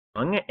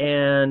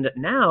And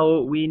now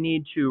we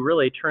need to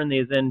really turn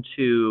these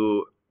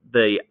into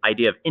the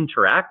idea of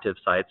interactive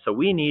sites. So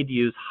we need to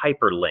use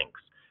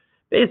hyperlinks.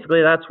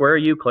 Basically, that's where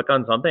you click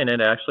on something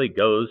and it actually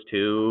goes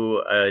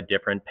to a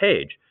different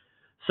page.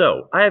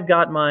 So I've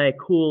got my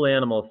cool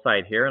animal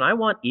site here, and I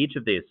want each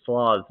of these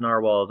sloths,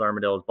 narwhals,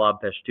 armadillos,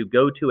 blobfish to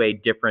go to a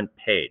different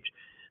page.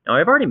 Now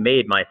I've already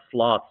made my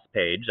sloths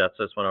page. That's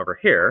this one over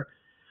here.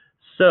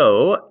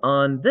 So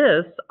on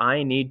this,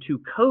 I need to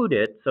code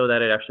it so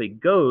that it actually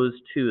goes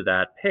to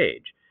that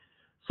page.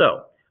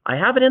 So I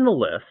have it in the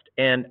list,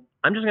 and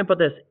I'm just going to put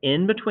this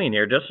in between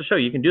here just to show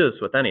you can do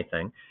this with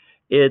anything.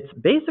 It's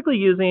basically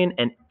using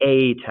an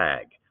A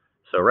tag.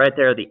 So right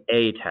there, the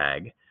A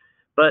tag.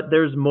 But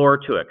there's more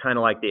to it, kind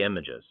of like the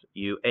images.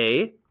 You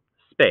A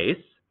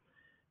space,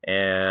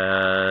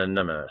 and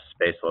I'm going to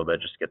space a little bit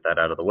just to get that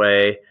out of the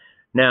way.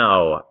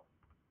 Now,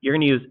 you're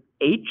going to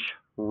use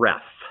href.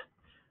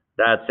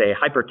 That's a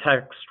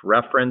hypertext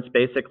reference,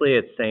 basically.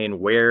 It's saying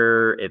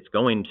where it's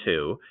going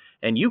to.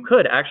 And you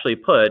could actually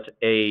put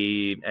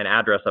an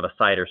address of a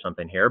site or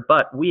something here,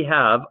 but we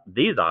have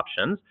these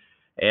options.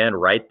 And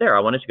right there, I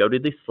want it to go to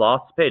the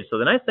sloths page. So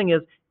the nice thing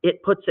is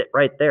it puts it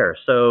right there.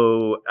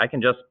 So I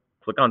can just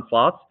click on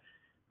sloths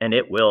and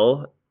it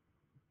will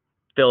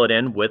fill it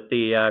in with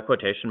the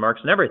quotation marks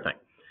and everything.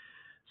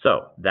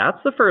 So that's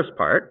the first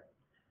part.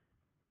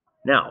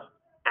 Now,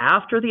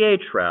 after the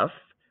href,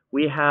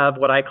 we have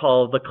what I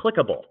call the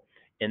clickable.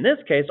 In this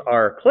case,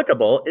 our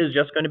clickable is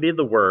just going to be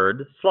the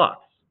word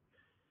sloths.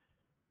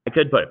 I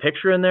could put a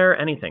picture in there,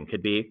 anything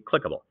could be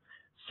clickable.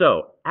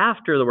 So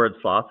after the word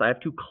sloths, I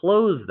have to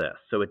close this.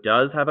 So it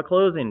does have a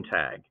closing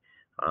tag.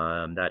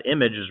 That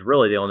image is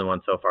really the only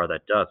one so far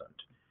that doesn't.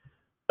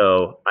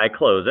 So I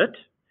close it,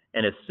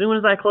 and as soon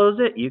as I close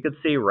it, you could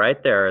see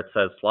right there it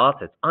says sloths.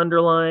 It's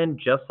underlined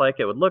just like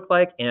it would look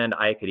like, and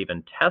I could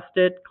even test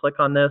it, click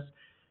on this,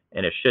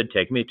 and it should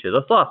take me to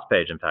the sloths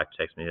page. In fact,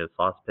 it takes me to the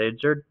sloths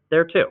page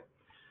there too.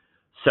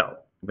 So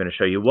I'm going to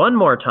show you one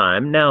more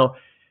time. Now,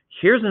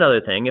 here's another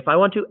thing. If I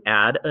want to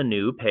add a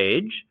new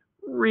page,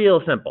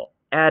 real simple,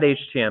 add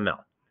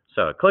HTML.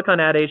 So I click on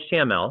add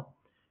HTML.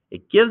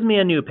 It gives me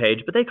a new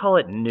page, but they call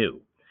it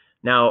new.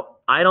 Now,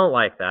 I don't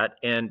like that,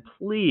 and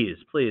please,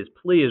 please,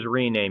 please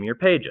rename your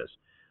pages.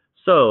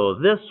 So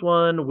this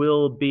one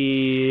will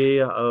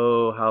be,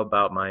 oh, how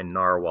about my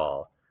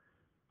narwhal?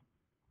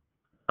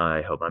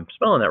 I hope I'm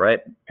spelling that right,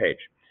 page.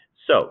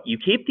 So you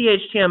keep the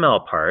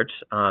HTML part.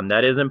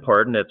 That is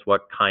important. It's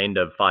what kind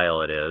of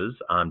file it is,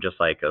 just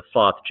like a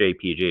sloth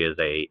JPG is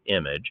a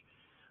image.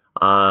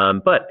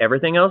 But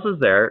everything else is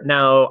there.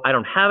 Now, I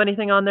don't have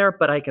anything on there,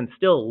 but I can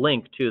still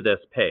link to this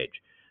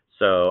page.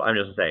 So I'm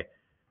just going to say,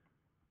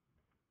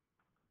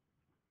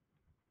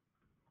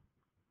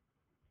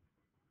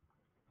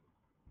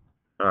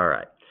 all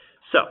right.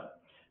 So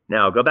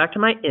now go back to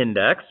my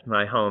index,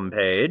 my home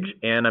page,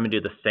 and I'm going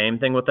to do the same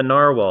thing with the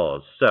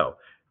narwhals. So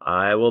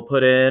I will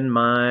put in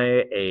my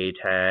A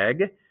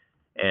tag,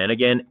 and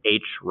again,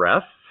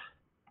 href.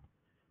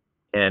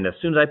 And as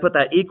soon as I put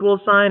that equal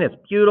sign, it's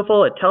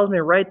beautiful. It tells me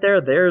right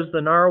there, there's the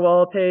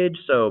narwhal page.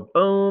 So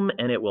boom,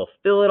 and it will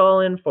fill it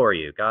all in for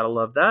you. Gotta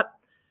love that.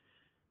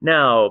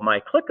 Now, my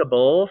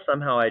clickable,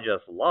 somehow I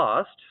just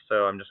lost,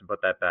 so I'm just going to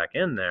put that back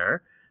in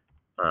there.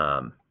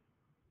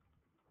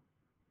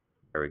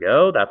 There we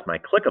go. That's my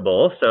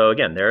clickable. So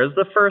again, there's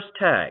the first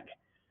tag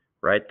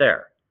right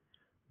there.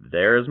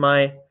 There's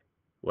my,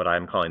 what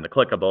I'm calling the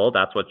clickable.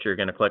 That's what you're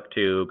going to click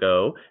to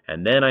go.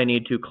 And then I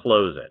need to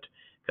close it.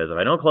 Because if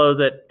I don't close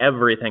it,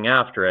 everything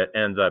after it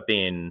ends up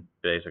being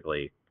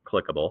basically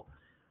clickable.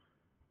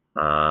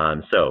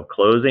 So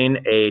closing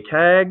a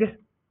tag,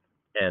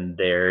 and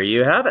there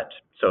you have it.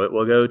 So it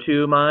will go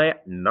to my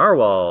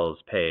narwhals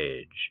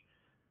page.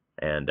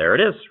 And there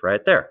it is right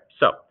there.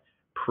 So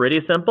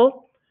pretty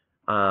simple.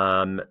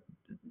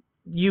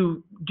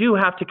 You do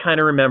have to kind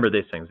of remember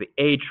these things, the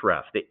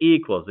href, the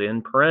equals, the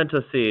in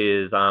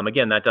parentheses.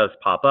 Again, that does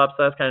pop up,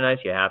 so that's kind of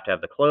nice. You have to have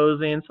the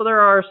closing. So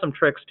there are some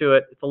tricks to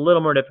it. It's a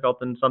little more difficult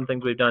than some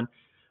things we've done,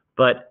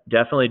 but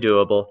definitely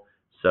doable.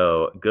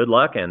 So good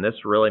luck, and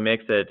this really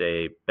makes it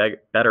a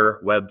better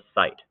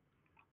website.